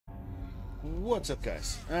What's up,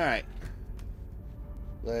 guys? Alright.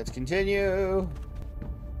 Let's continue.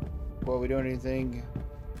 Before we do anything,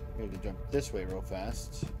 we have to jump this way real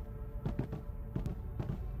fast.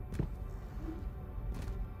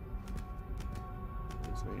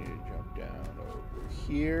 So we need to jump down over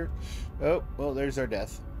here. Oh, well, there's our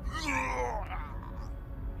death.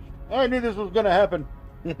 I knew this was going to happen.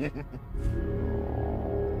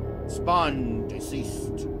 Spawn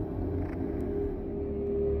deceased.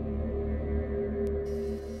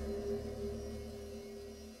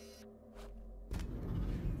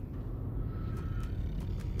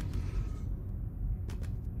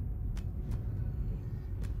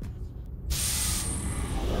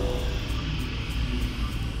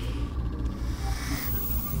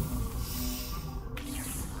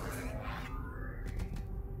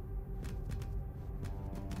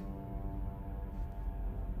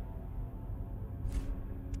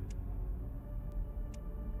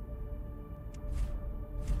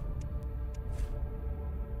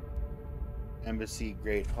 Embassy,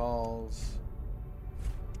 Great Halls.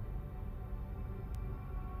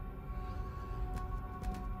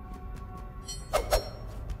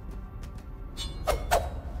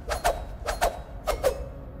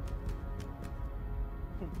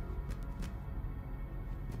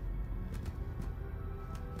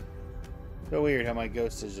 So weird how my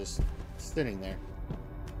ghost is just sitting there.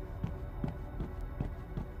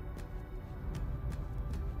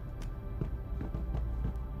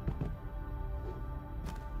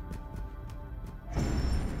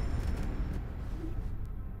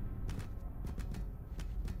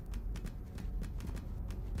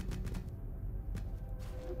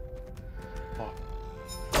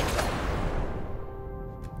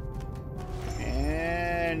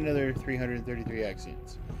 And another 333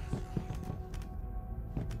 axioms.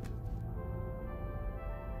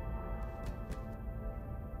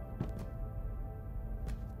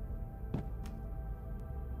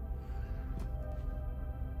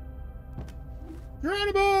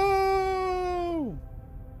 Geronimo!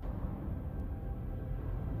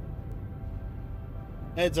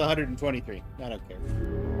 It's 123. I don't care.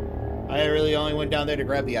 I really only went down there to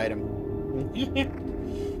grab the item.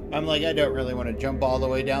 I'm like, I don't really want to jump all the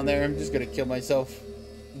way down there. I'm just going to kill myself.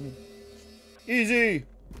 Easy!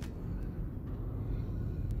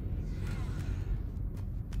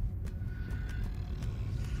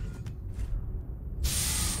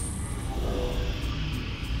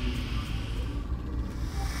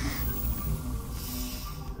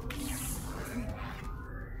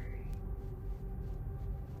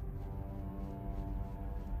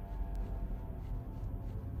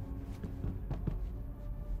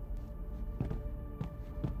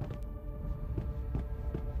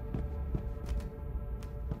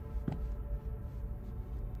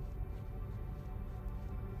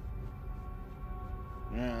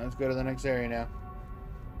 Yeah, let's go to the next area now.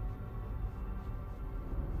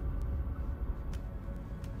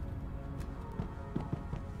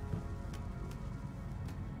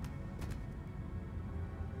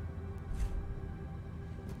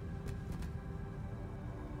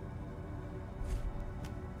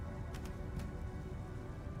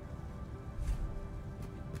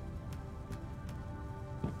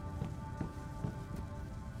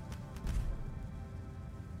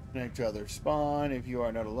 Connect to other spawn. If you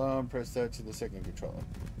are not alone, press that to the second controller.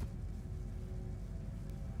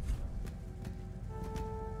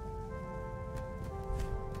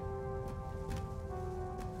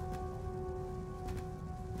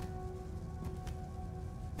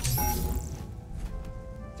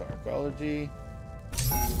 It's Arcology.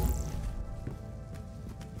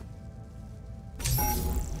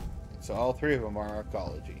 So all three of them are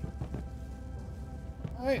Arcology.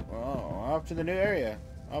 Alright, well, off to the new area.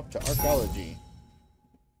 Up to Arcology.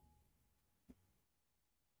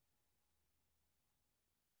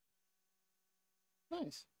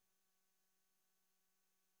 Nice.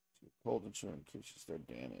 Cold insurance increases their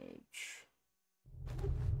damage.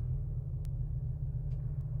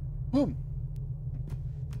 Boom.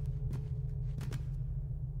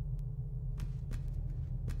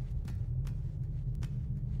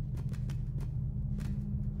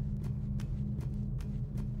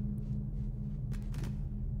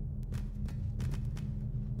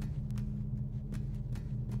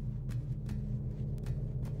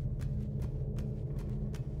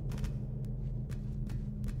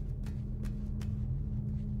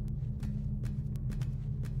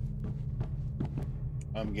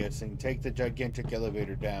 I'm guessing. Take the gigantic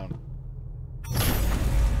elevator down.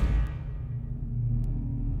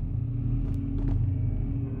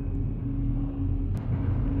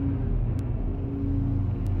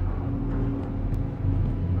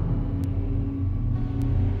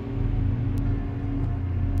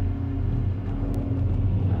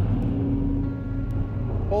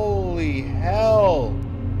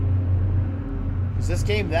 this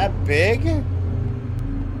game that big?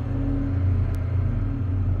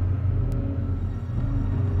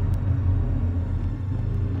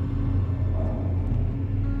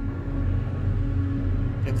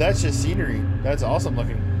 If that's just scenery, that's awesome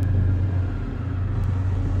looking.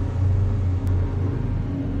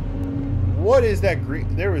 What is that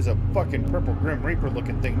green? There was a fucking purple Grim Reaper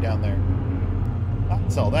looking thing down there. I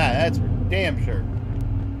saw that. That's for damn sure.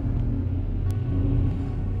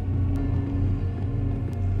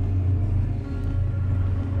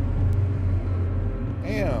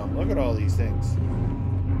 Damn, look at all these things.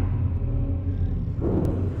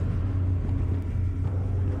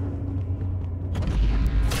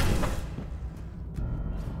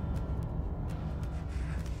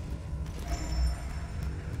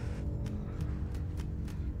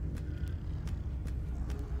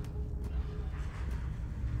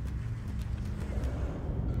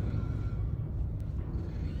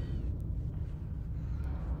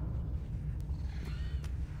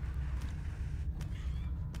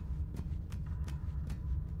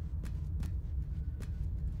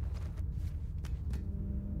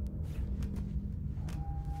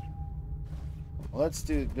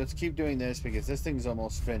 Let's keep doing this because this thing's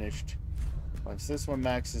almost finished. Once this one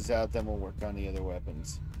maxes out, then we'll work on the other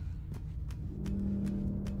weapons.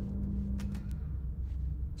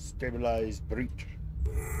 Stabilized breach.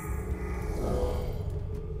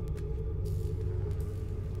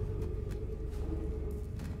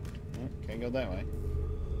 Can't go that way.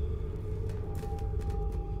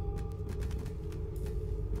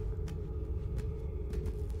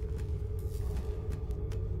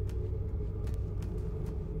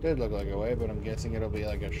 Did look like a way, but I'm guessing it'll be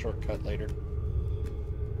like a shortcut later.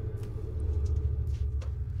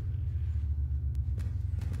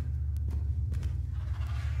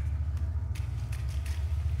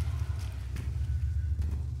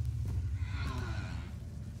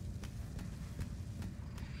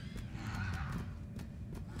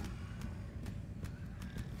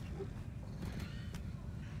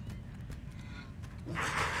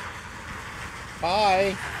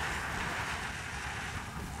 Hi.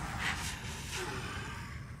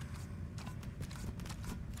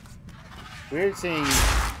 Weird seeing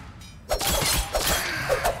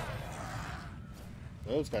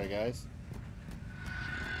those kind of guys.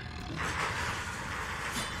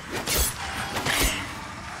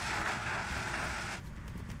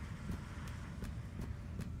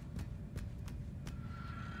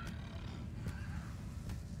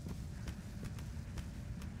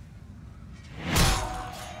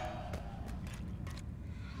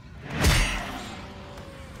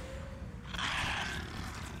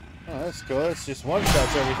 That's cool. It's just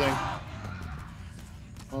one-shots everything.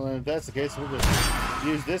 Well, then if that's the case, we'll just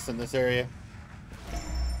use this in this area.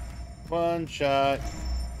 One shot.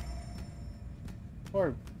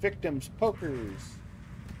 Or victims pokers.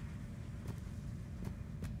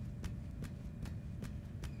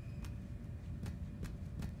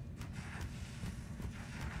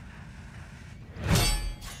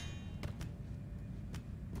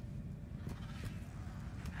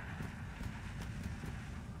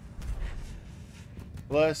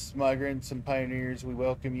 Bless migrants and pioneers, we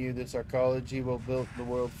welcome you. This Arcology will build the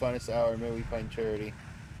world's finest hour. May we find charity.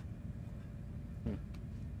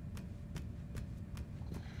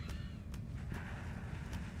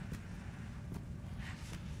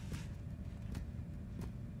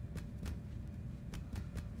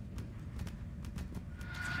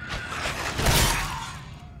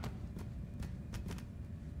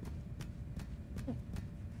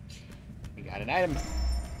 We got an item.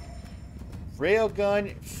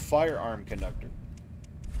 Railgun firearm conductor.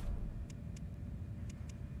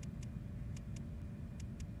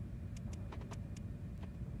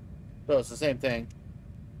 So it's the same thing.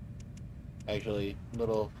 Actually, a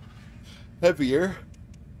little heavier.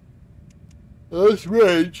 Less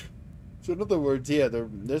range. So in other words, yeah,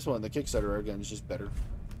 this one, the Kickstarter again, is just better.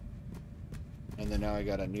 And then now I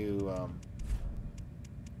got a new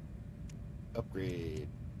upgrade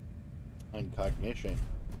on cognition,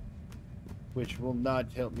 which will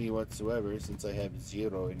not help me whatsoever since I have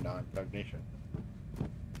 0 in non-cognition.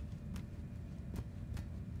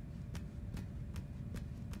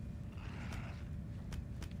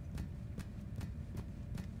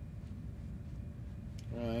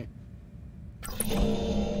 Alright.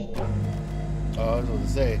 Oh, I was going to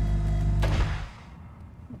say.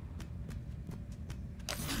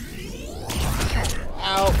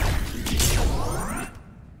 Ow!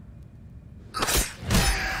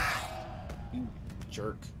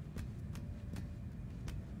 Jerk.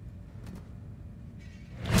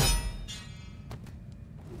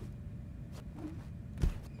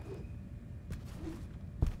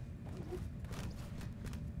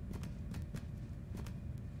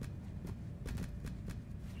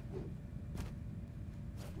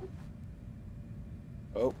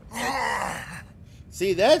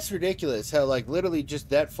 See, that's ridiculous. How, like, literally just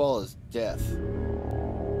that fall is death.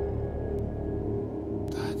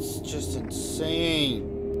 That's just insane.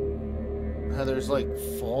 How there's, like,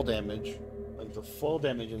 fall damage. Like, the fall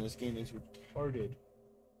damage in this game is retarded.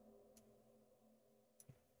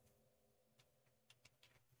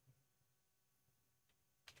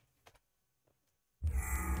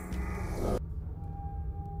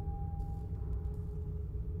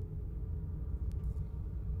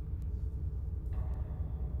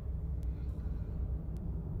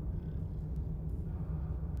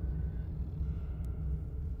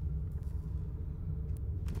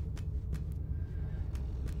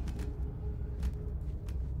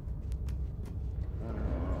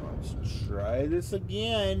 Let's try this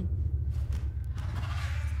again.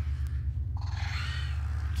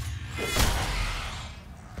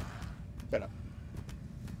 Shut up.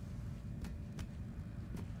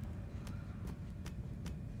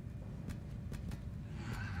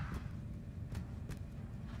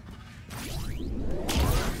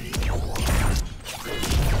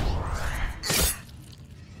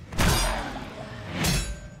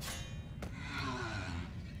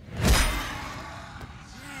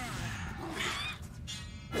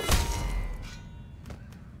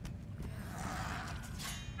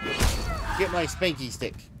 Get my spanky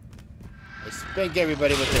stick. I spank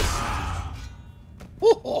everybody with this.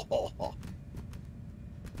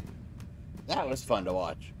 That was fun to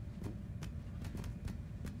watch.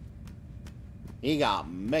 He got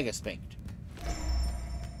mega spanked.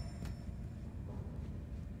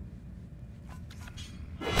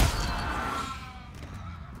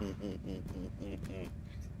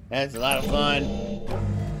 That's a lot of fun.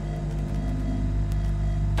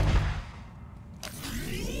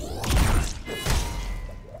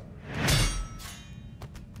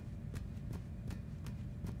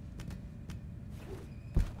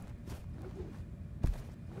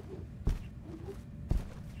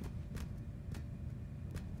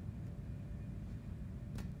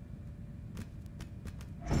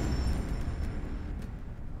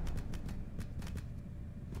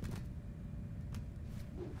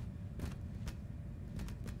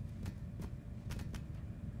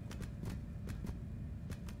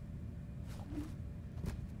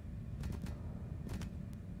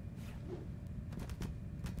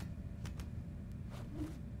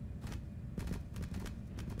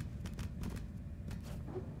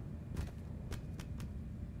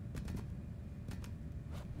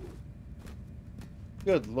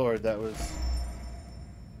 Good lord, that was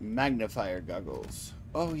magnifier goggles.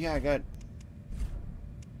 Oh yeah, I got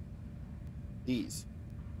these.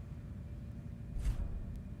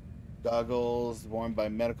 Goggles worn by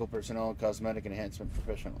medical personnel and cosmetic enhancement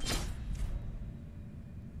professionals.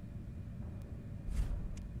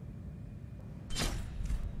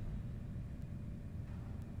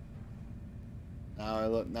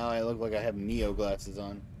 Now I look like I have Neo glasses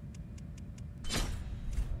on.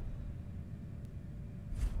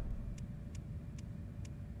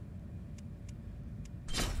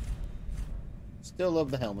 Still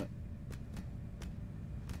love the helmet.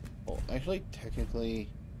 Oh, actually, technically,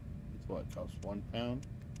 it's what, it costs £1?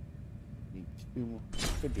 Need 2.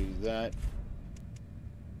 Could do that.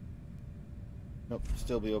 Nope,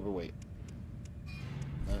 still be overweight.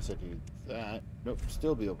 Unless I do that. Nope,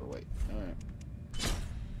 still be overweight. Alright.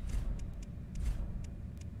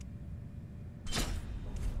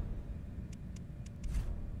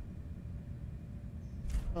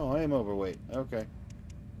 Oh, I am overweight. Okay.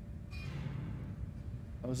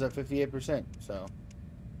 I was at 58%, so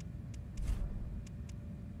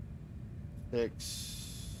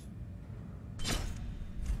 6.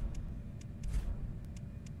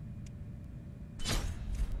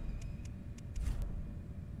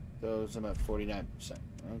 Those I'm at 49%.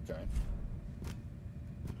 Okay.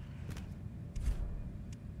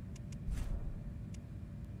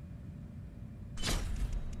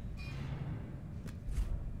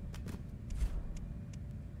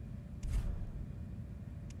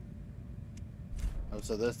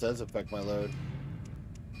 So this does affect my load.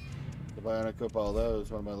 If I unequip all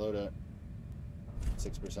those, what am I load at?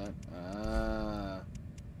 6%. Ah.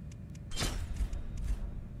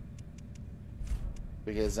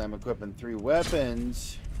 Because I'm equipping 3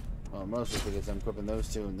 weapons. Well, mostly because I'm equipping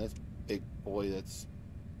those 2 and this big boy that's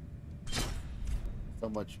so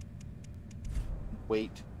much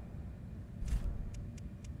weight.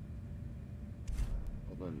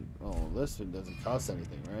 Oh, this one doesn't cost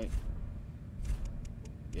anything, right?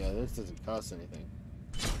 Yeah, this doesn't cost anything.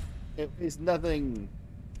 It weighs nothing.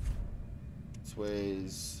 This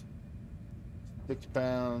weighs 6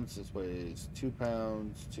 pounds. This weighs 2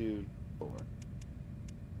 pounds. 2, 4.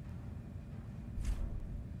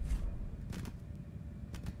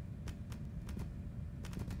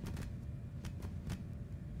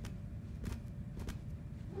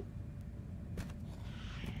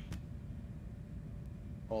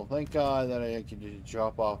 Well, thank God that I can just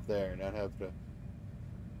drop off there and not have to.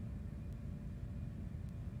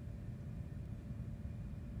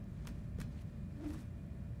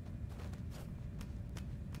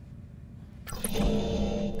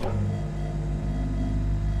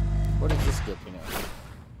 What is this skipping at?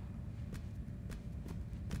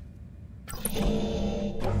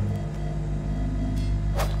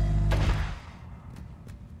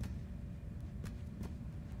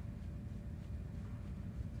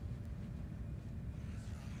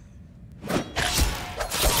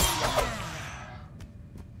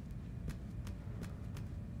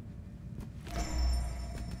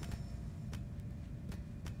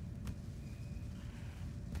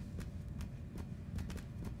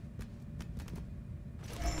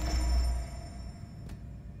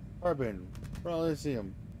 Carbon.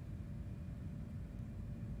 Bronzium.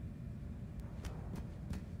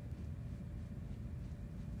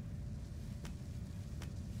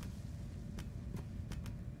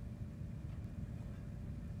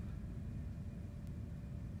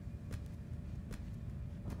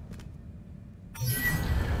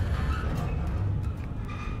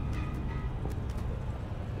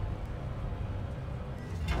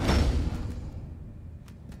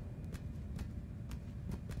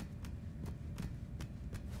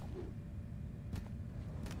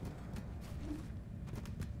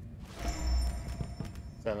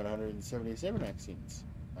 $777 vaccines.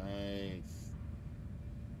 Nice.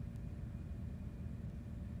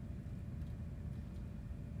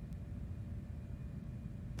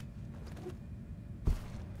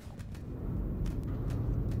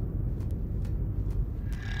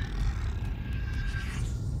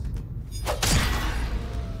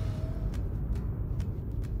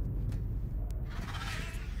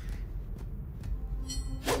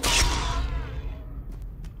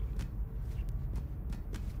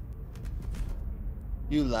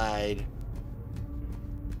 You lied.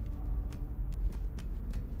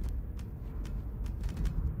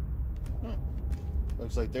 Huh.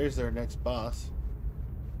 Looks like there's their next boss.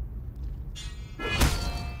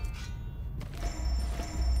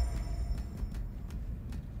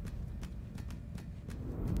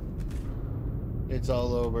 It's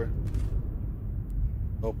all over.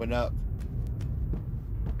 Open up.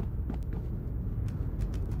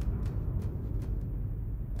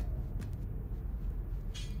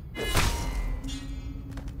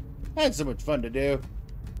 I had so much fun to do.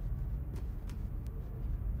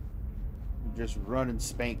 Just run and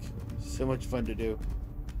spank. So much fun to do.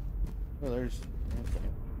 Oh, there's... Okay.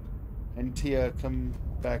 Antia, come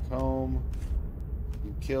back home.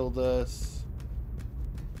 You killed us.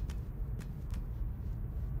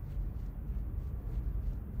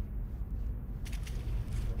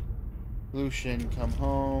 Lucian, come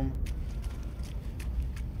home.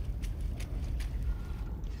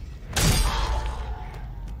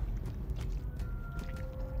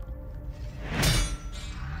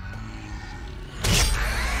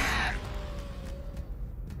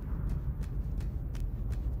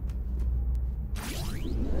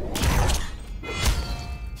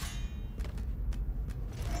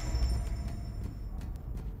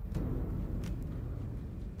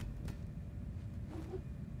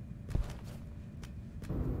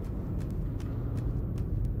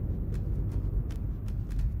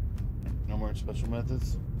 Special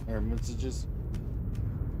methods or messages?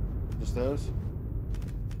 Just those?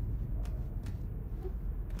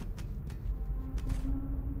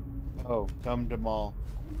 Oh, come to mall.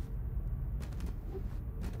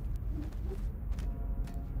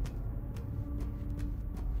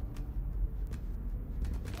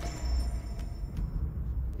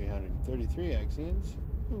 $333 axioms.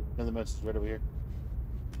 Another message right over here.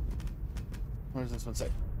 What does this one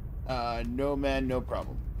say? No man, no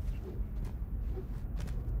problem.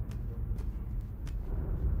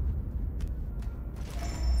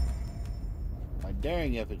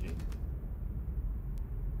 Daring effigy.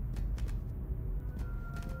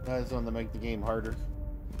 That's the one to make the game harder.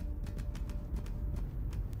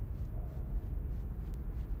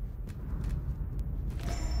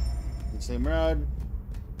 The same rod.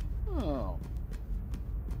 Oh.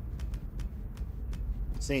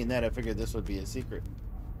 Saying that, I figured this would be a secret.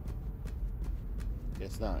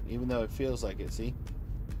 Guess not. Even though it feels like it, see?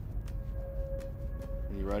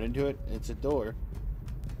 When you run into it, it's a door.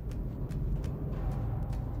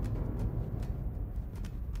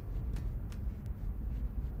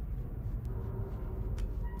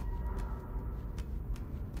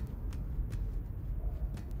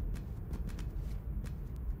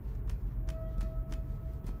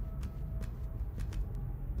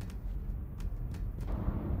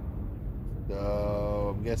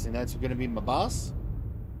 So, I'm guessing that's going to be my boss?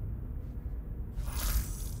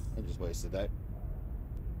 wasted that.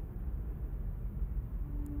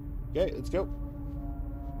 Okay, let's go.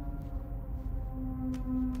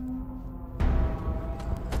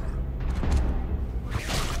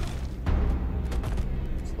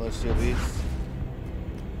 Celestial beasts.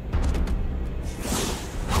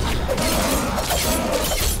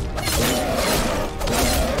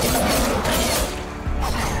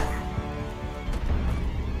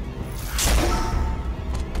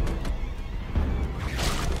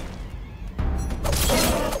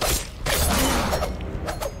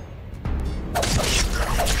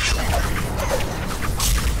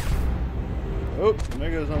 Oh, there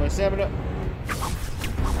goes all my stamina.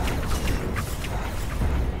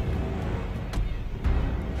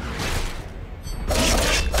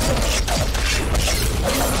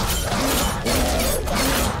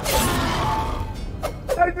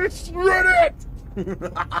 I just run it!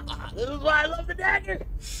 This is why I love the dagger!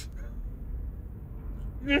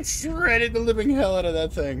 Just shredded the living hell out of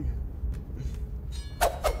that thing.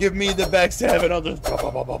 Give me the backstab and I'll just...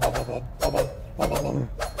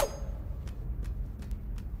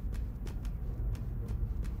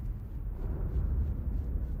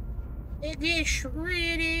 It gets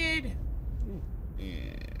shredded!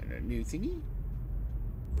 And a new thingy.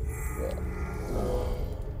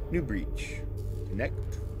 New breach. Connect.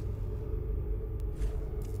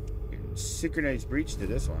 Synchronize breach to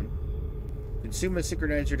this one. Consume a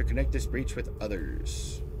synchronizer to connect this breach with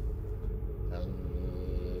others.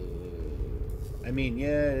 I mean,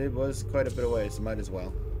 yeah, it was quite a bit away, so might as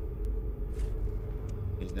well.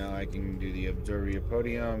 Because now I can do the Observatory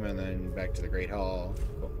Podium and then back to the Great Hall.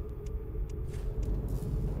 Cool.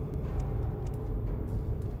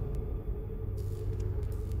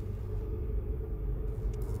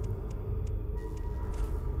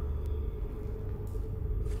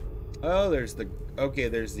 Oh, there's the... Okay,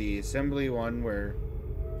 there's the assembly one where...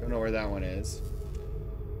 Don't know where that one is.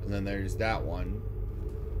 And then there's that one.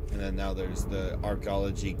 And then now there's the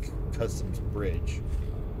Arcology Customs Bridge.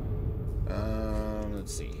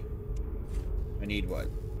 Let's see. I need what?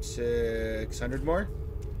 600 more?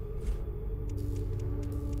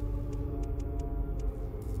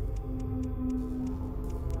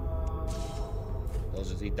 I'll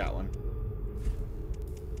just eat that one.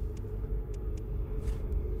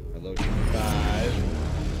 Loading 5.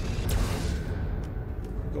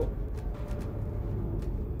 Cool.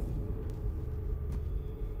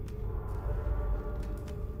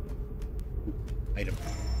 Item.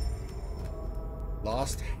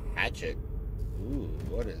 Lost hatchet. Ooh,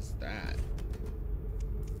 what is that?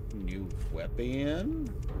 New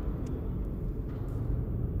weapon?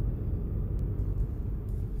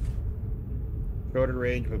 Shorter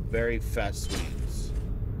range but very fast swings.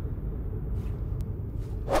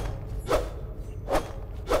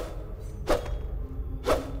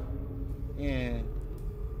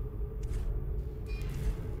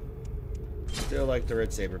 Still like the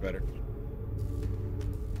red saber better.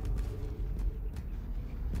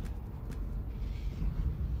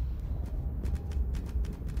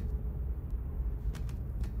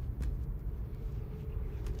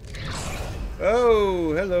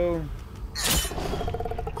 Oh, hello.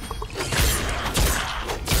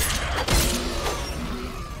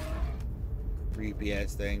 Creepy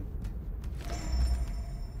ass thing.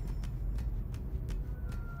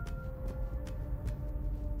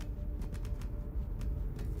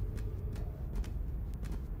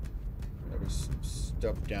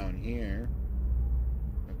 Stuff down here.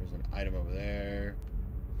 There's an item over there.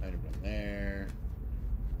 Item down there.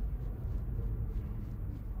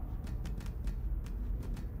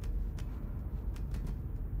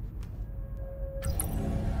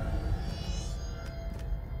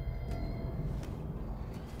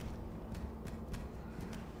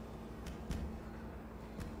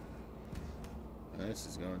 This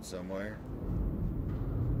is going somewhere.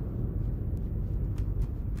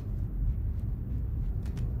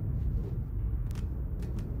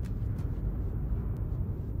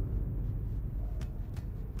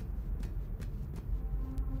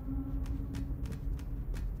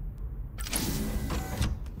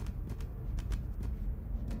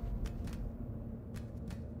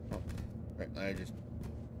 I just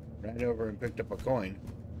ran over and picked up a coin.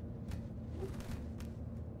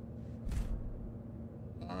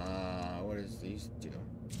 What does these do?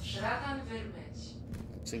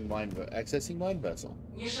 Accessing mind vessel.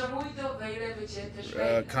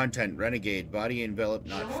 Content, renegade, body enveloped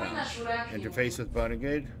not found. Interface with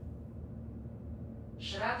renegade.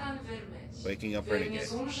 Waking up renegade.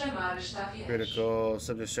 Critical,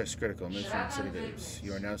 subject stress critical, mission sedatives.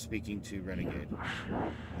 You are now speaking to renegade.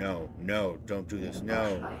 No, no, don't do this,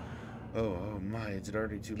 no. Oh my, is it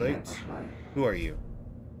already too late? Who are you?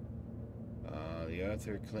 The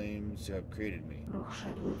author claims to have created me.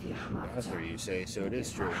 The author, you say, so it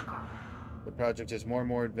is true. The project is more and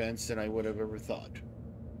more advanced than I would have ever thought.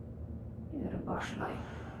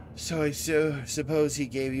 So I suppose he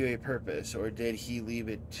gave you a purpose, or did he leave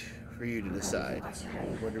it for you to decide?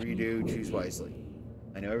 Whatever you do, choose wisely.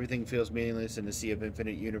 I know everything feels meaningless in the sea of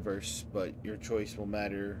infinite universe, but your choice will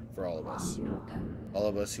matter for all of us. All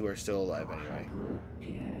of us who are still alive, anyway.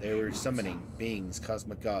 They were summoning beings,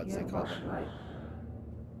 cosmic gods, they called them.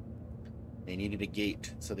 They needed a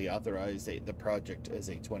gate, so they authorized the project as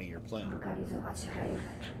a 20-year plan.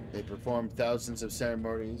 They performed thousands of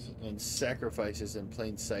ceremonies and sacrifices in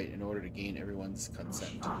plain sight in order to gain everyone's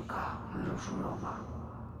consent.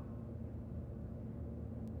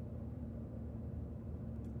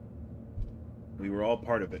 We were all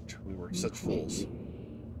part of it. We were such fools.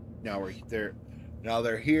 Now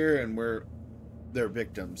they're here, and they're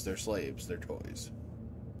victims. They're slaves. They're toys.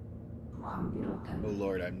 Oh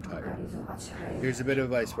Lord, I'm tired. Here's a bit of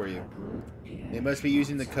advice for you. They must be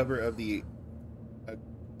using the cover of the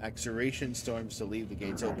acceleration storms to leave the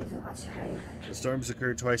gates open. The storms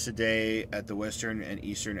occur twice a day at the western and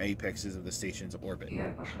eastern apexes of the station's orbit.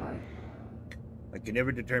 I can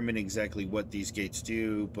never determine exactly what these gates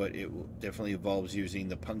do, but it definitely involves using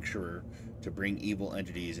the puncturer to bring evil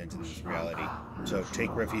entities into this reality. So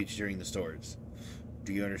take refuge during the storms.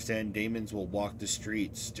 Do you understand? Demons will walk the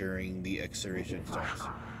streets during the acceleration storms.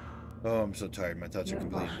 Oh, I'm so tired. My thoughts are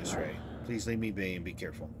completely astray. Please leave me be and be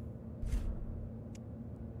careful.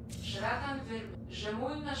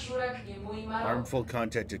 Harmful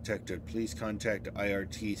contact detected. Please contact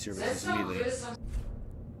IRT services immediately.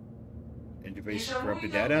 Interface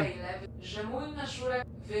corrupted data? Yeah.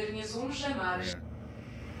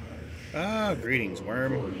 Ah, greetings,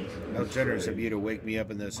 worm. How generous of you to wake me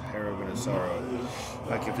up in this heroin of sorrow.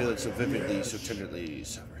 I can feel it so vividly, so tenderly,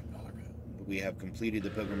 suffering all around. We have completed the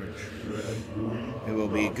pilgrimage. It will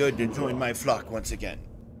be good to join my flock once again.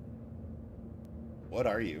 What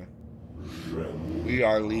are you? We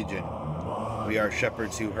are Legion. We are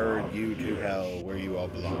shepherds who herd you to hell, where you all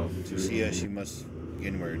belong. To see us, you must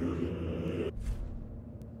inward.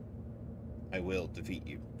 I will defeat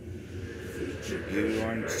you. You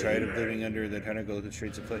aren't tired of living under the tentacle of the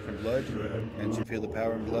streets of flesh and blood? Can't you feel the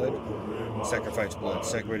power in blood? Sacrifice blood,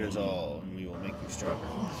 separate us all, and we will make you stronger.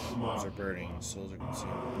 Hearts are burning, souls are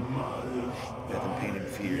consumed. Death and pain and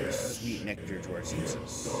fear, sweet nectar to our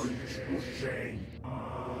senses.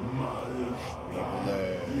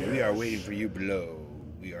 Below. We are waiting for you below.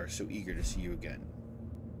 We are so eager to see you again.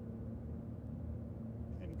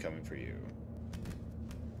 I'm coming for you.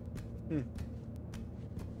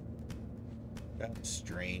 That's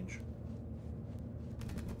strange.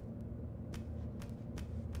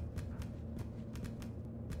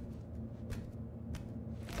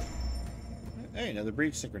 Hey, another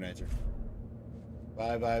breach synchronizer.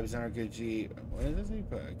 5 vibes on Arcology. What does this mean?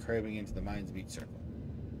 Craving into the minds of each circle.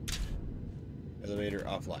 Elevator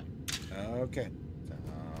offline. Okay. So,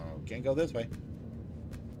 can't go this way.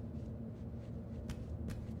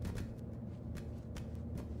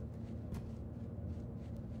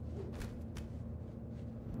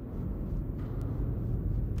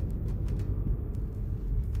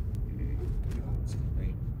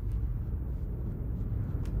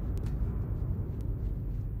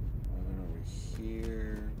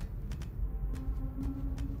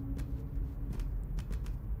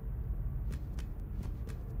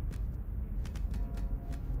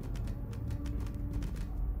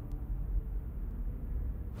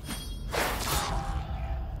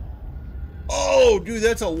 Oh, dude,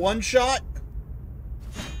 that's a one-shot?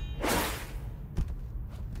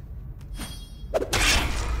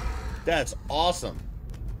 That's awesome.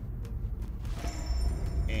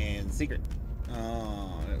 And secret.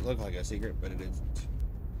 It looked like a secret, but it isn't.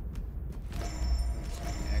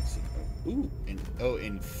 Ooh,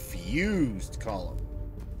 infused column.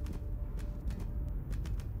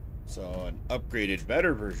 So an upgraded,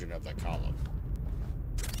 better version of the column.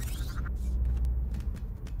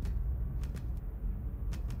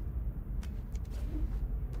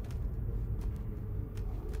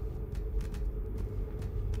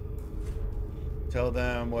 Tell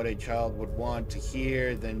them what a child would want to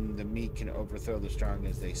hear, then the meek can overthrow the strong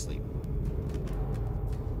as they sleep.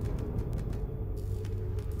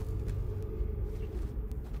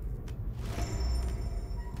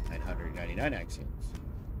 $999 axioms.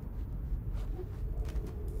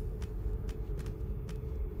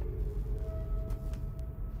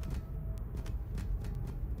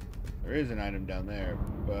 There is an item down there,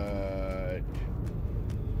 but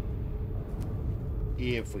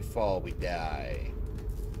If we fall, we die.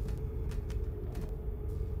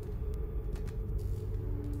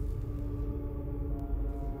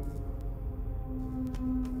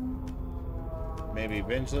 Maybe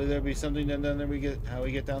eventually there'll be something done down there. We get how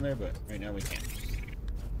we get down there, but right now we can't.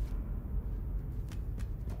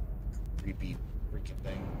 Creepy freaking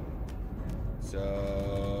thing.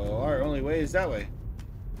 So our only way is that way.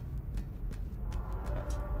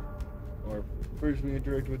 Or first we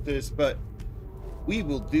interact with this, but we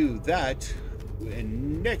will do that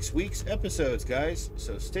in next week's episodes, guys.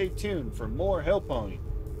 So stay tuned for more Hellpoint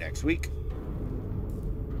next week.